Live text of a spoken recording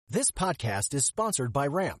This podcast is sponsored by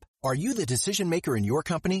Ramp. Are you the decision maker in your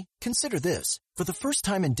company? Consider this. For the first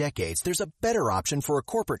time in decades, there's a better option for a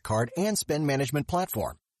corporate card and spend management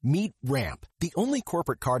platform. Meet Ramp, the only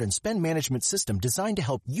corporate card and spend management system designed to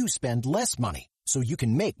help you spend less money so you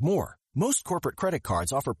can make more. Most corporate credit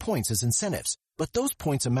cards offer points as incentives, but those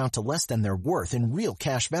points amount to less than their worth in real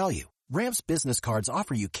cash value. Ramp's business cards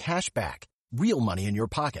offer you cash back, real money in your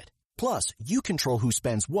pocket. Plus, you control who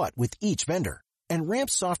spends what with each vendor. And Ramp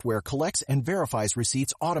software collects and verifies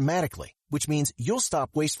receipts automatically, which means you'll stop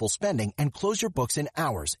wasteful spending and close your books in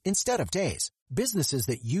hours instead of days. Businesses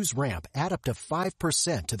that use Ramp add up to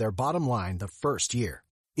 5% to their bottom line the first year.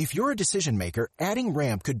 If you're a decision maker, adding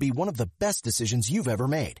Ramp could be one of the best decisions you've ever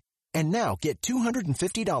made. And now get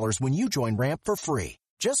 $250 when you join Ramp for free.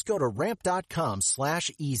 Just go to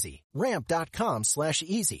ramp.com/easy.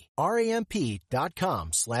 Ramp.com/easy.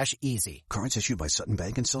 RAMP.com/easy. Cards issued by Sutton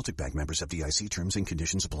Bank and Celtic Bank, members FDIC. Terms and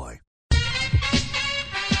conditions apply.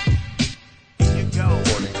 Here you go.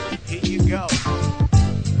 Here you go.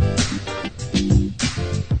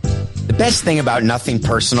 The best thing about Nothing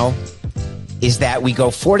Personal is that we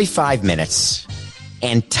go 45 minutes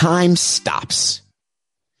and time stops.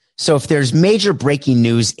 So if there's major breaking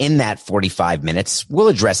news in that 45 minutes, we'll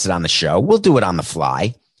address it on the show. We'll do it on the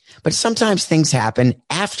fly. But sometimes things happen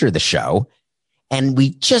after the show, and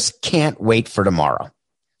we just can't wait for tomorrow.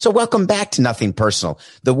 So welcome back to Nothing Personal.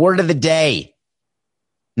 The word of the day,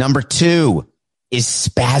 number 2, is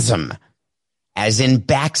spasm, as in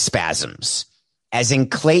back spasms, as in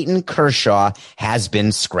Clayton Kershaw has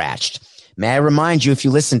been scratched. May I remind you, if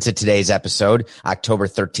you listen to today's episode, October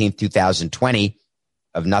 13th, 2020,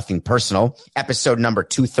 of Nothing Personal, episode number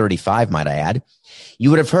 235, might I add, you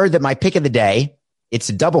would have heard that my pick of the day, it's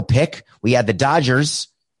a double pick. We had the Dodgers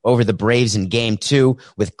over the Braves in game 2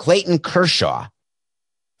 with Clayton Kershaw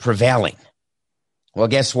prevailing. Well,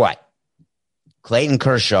 guess what? Clayton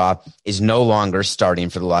Kershaw is no longer starting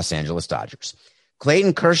for the Los Angeles Dodgers.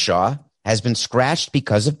 Clayton Kershaw has been scratched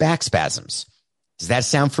because of back spasms. Does that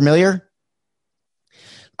sound familiar?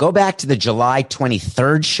 Go back to the July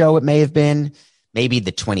 23rd show, it may have been. Maybe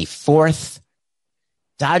the 24th.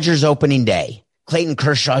 Dodgers opening day. Clayton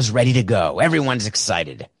Kershaw's ready to go. Everyone's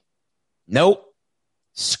excited. Nope.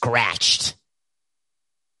 Scratched.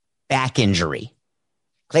 Back injury.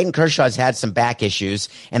 Clayton Kershaw's had some back issues,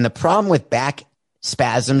 and the problem with back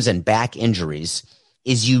spasms and back injuries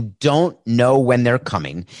is you don't know when they're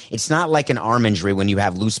coming. It's not like an arm injury when you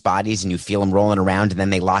have loose bodies and you feel them rolling around and then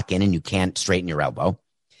they lock in and you can't straighten your elbow.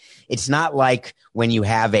 It's not like when you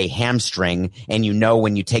have a hamstring and you know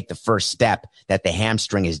when you take the first step that the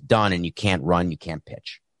hamstring is done and you can't run, you can't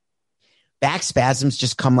pitch. Back spasms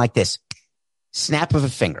just come like this. Snap of a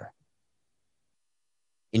finger.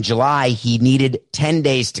 In July, he needed 10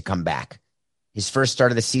 days to come back. His first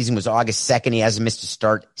start of the season was August 2nd. He hasn't missed a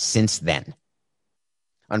start since then.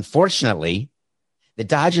 Unfortunately, the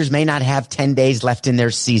Dodgers may not have 10 days left in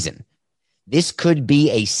their season. This could be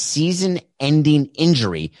a season-ending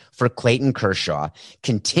injury for Clayton Kershaw,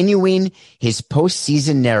 continuing his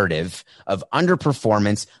postseason narrative of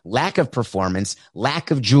underperformance, lack of performance,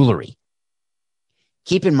 lack of jewelry.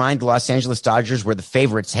 Keep in mind, the Los Angeles Dodgers were the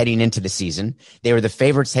favorites heading into the season. They were the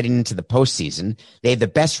favorites heading into the postseason. They had the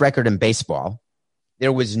best record in baseball.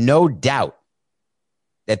 There was no doubt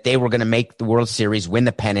that they were going to make the World Series, win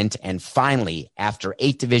the pennant, and finally, after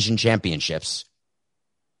 8 division championships,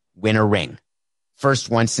 win a ring. First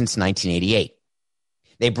one since 1988.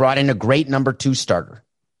 They brought in a great number 2 starter,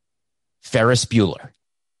 Ferris Bueller.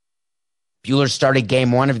 Bueller started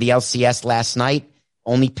game 1 of the LCS last night,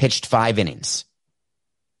 only pitched 5 innings.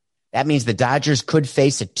 That means the Dodgers could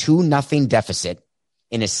face a 2-0 deficit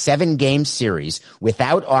in a 7-game series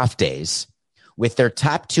without off days, with their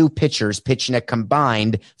top 2 pitchers pitching a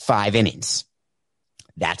combined 5 innings.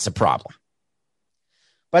 That's a problem.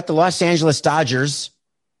 But the Los Angeles Dodgers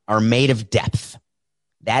are made of depth.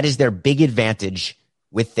 That is their big advantage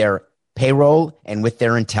with their payroll and with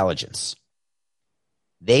their intelligence.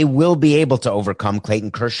 They will be able to overcome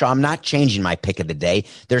Clayton Kershaw. I'm not changing my pick of the day.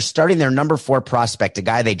 They're starting their number 4 prospect, a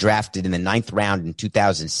guy they drafted in the 9th round in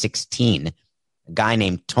 2016, a guy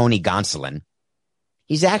named Tony Gonsolin.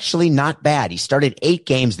 He's actually not bad. He started 8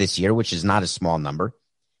 games this year, which is not a small number,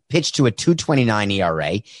 pitched to a 2.29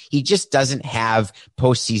 ERA. He just doesn't have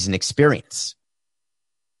postseason experience.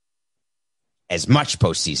 As much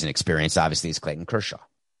postseason experience, obviously, as Clayton Kershaw.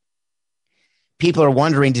 People are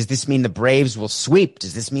wondering, does this mean the Braves will sweep?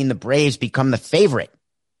 Does this mean the Braves become the favorite?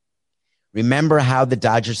 Remember how the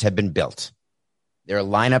Dodgers have been built. Their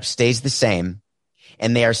lineup stays the same,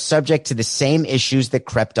 and they are subject to the same issues that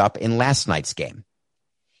crept up in last night's game.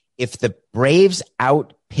 If the Braves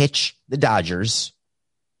outpitch the Dodgers,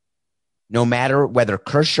 no matter whether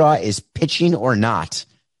Kershaw is pitching or not,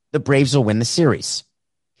 the Braves will win the series.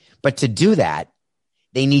 But to do that,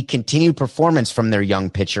 they need continued performance from their young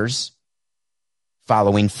pitchers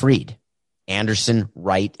following Fried, Anderson,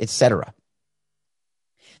 Wright, etc.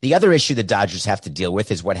 The other issue the Dodgers have to deal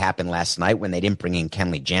with is what happened last night when they didn't bring in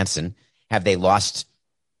Kenley Jansen. Have they lost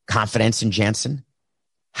confidence in Jansen?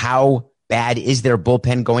 How bad is their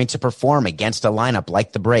bullpen going to perform against a lineup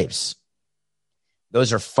like the Braves?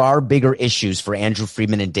 Those are far bigger issues for Andrew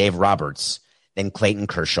Friedman and Dave Roberts than Clayton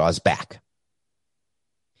Kershaw's back.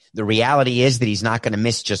 The reality is that he's not going to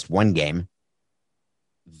miss just one game.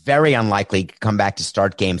 Very unlikely to come back to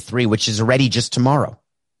start game 3, which is already just tomorrow.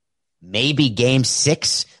 Maybe game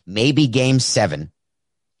 6, maybe game 7.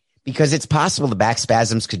 Because it's possible the back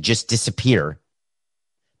spasms could just disappear,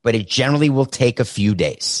 but it generally will take a few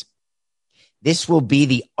days. This will be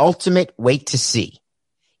the ultimate wait to see.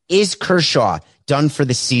 Is Kershaw done for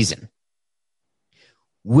the season?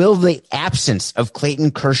 Will the absence of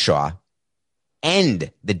Clayton Kershaw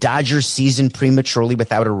end the Dodgers season prematurely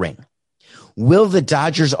without a ring? Will the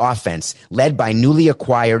Dodgers offense, led by newly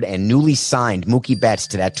acquired and newly signed Mookie Betts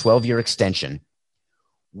to that 12-year extension,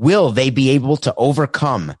 will they be able to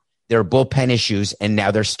overcome their bullpen issues and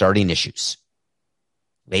now their starting issues?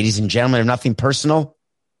 Ladies and gentlemen of Nothing Personal,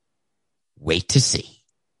 wait to see.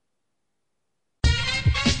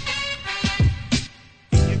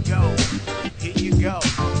 Here you go. Here you go.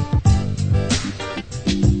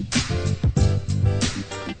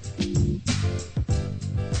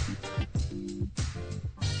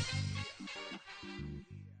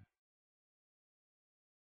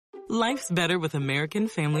 Life's better with American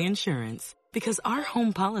Family Insurance because our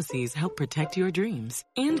home policies help protect your dreams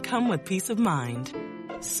and come with peace of mind.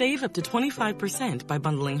 Save up to 25% by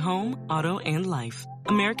bundling home, auto, and life.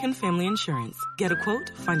 American Family Insurance. Get a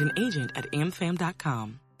quote, find an agent at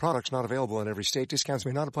amfam.com. Products not available in every state. Discounts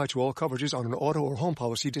may not apply to all coverages on an auto or home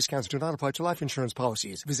policy. Discounts do not apply to life insurance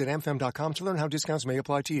policies. Visit amfam.com to learn how discounts may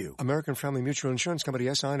apply to you. American Family Mutual Insurance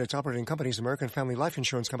Company, SI, and its operating companies, American Family Life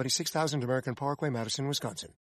Insurance Company, 6000 American Parkway, Madison, Wisconsin.